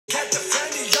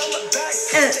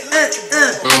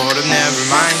Lord, never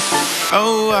mind.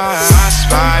 Oh, I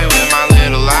spy with my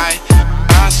little eye.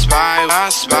 I spy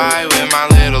with my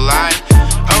little eye.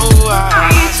 Oh,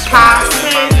 I spy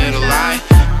with my little eye.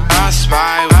 I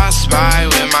spy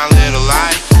with my little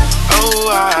eye.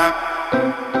 Oh,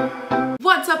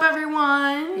 What's up,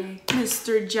 everyone?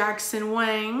 Mr. Jackson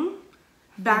Wang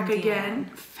back again.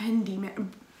 Fendiman.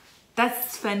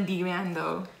 That's Fendiman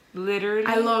though. Literally.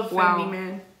 I love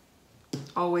Fendiman.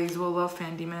 Always will love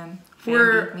Fendiman.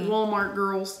 We're Walmart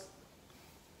girls.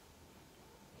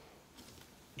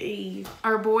 Hey,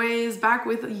 our boy is back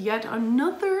with yet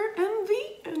another MV,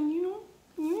 and you know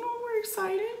we're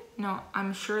excited. No,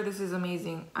 I'm sure this is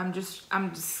amazing. I'm just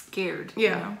scared.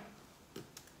 Yeah. You know?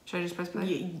 Should I just press play?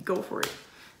 Yeah, go for it.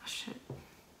 Oh, shit.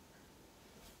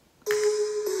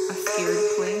 A scared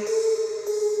play.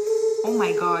 Oh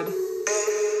my god.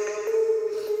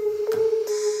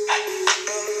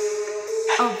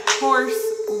 Of course.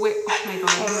 Wait. Oh my god.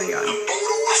 Oh my god.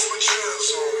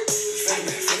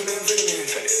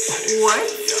 What?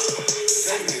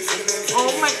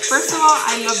 Oh my. First of all,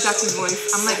 I love Jackson's voice.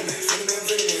 I'm like.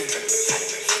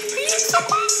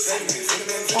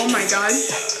 Oh my god.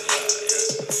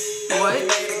 What?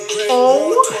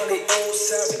 Oh.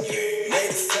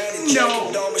 No.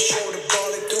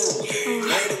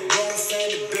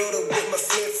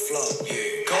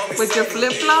 With your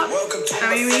flip flop?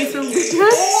 I mean, me too.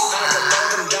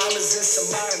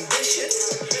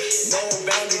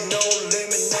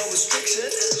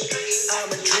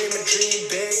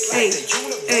 Hey.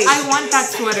 I want that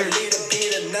sweater.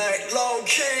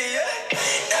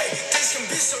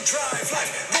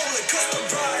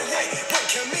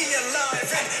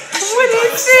 What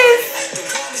is this?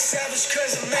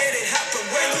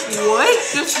 What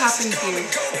just happened here?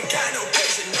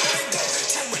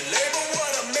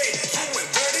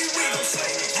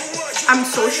 I'm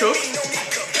so shook.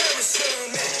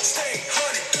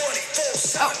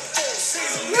 Oh.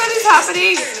 What is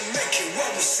happening?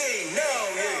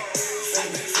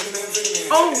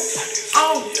 Oh.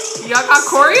 Y'all got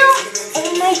choreo?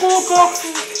 Oh my god.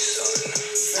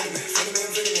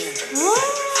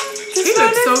 He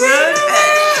looks so good.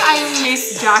 I miss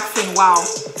Jackson. Wow.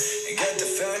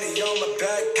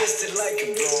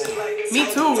 Me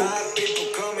too.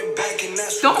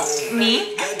 Don't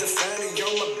me.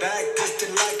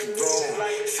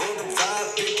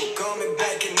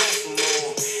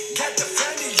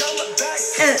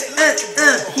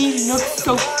 He looks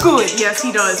so good. Yes,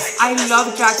 he does. I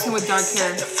love Jackson with dark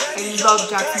hair. I love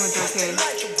Jackson with dark hair.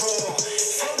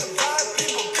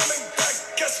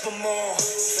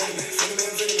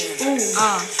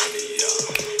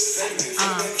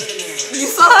 You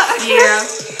saw that? Yeah.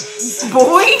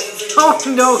 Boy? Oh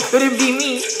no, couldn't be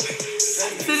me.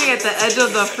 Sitting at the edge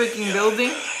of the freaking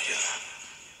building.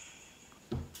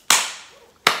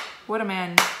 What a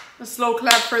man. A slow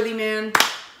clap for the man.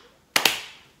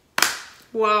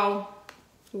 Wow.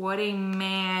 What a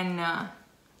man.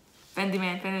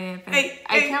 Fendiman. Hey,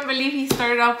 I can't believe he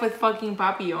started off with fucking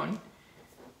Papillon.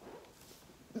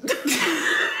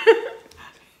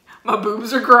 My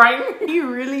boobs are crying. He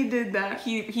really did that.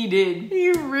 He did.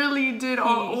 He really did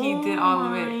all. He did all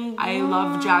of it. I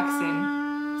love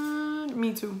Jackson.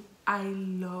 Me too.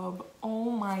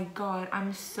 Oh my god, I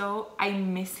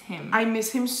miss him. I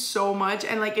miss him so much,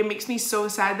 and like it makes me so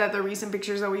sad that the recent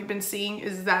pictures that we've been seeing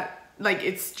is that like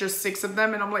it's just 6 of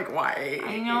them, and I'm like, why?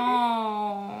 I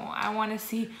know. I want to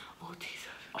see. Oh Jesus!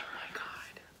 Oh my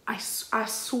god! I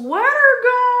swear to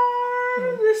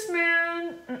God, this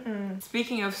man.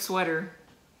 Speaking of sweater,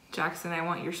 Jackson, I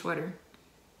want your sweater.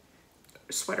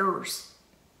 Sweaters.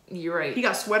 You're right. He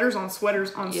got sweaters on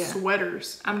sweaters on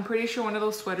sweaters. I'm pretty sure one of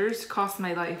those sweaters cost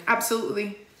my life.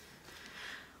 Absolutely.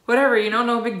 Whatever, you know,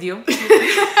 no big deal. All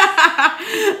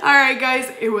right, guys,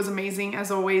 it was amazing.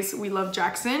 As always, we love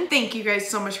Jackson. Thank you guys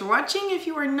so much for watching. If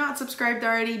you are not subscribed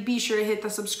already, be sure to hit the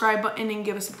subscribe button and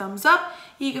give us a thumbs up.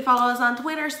 You can follow us on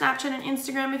Twitter, Snapchat, and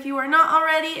Instagram if you are not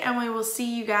already, and we will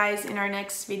see you guys in our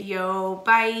next video.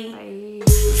 Bye.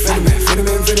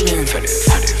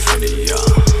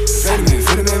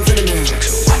 Fendiman,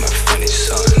 Jackson, I'm a funny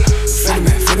son.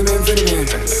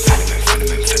 Fendiman,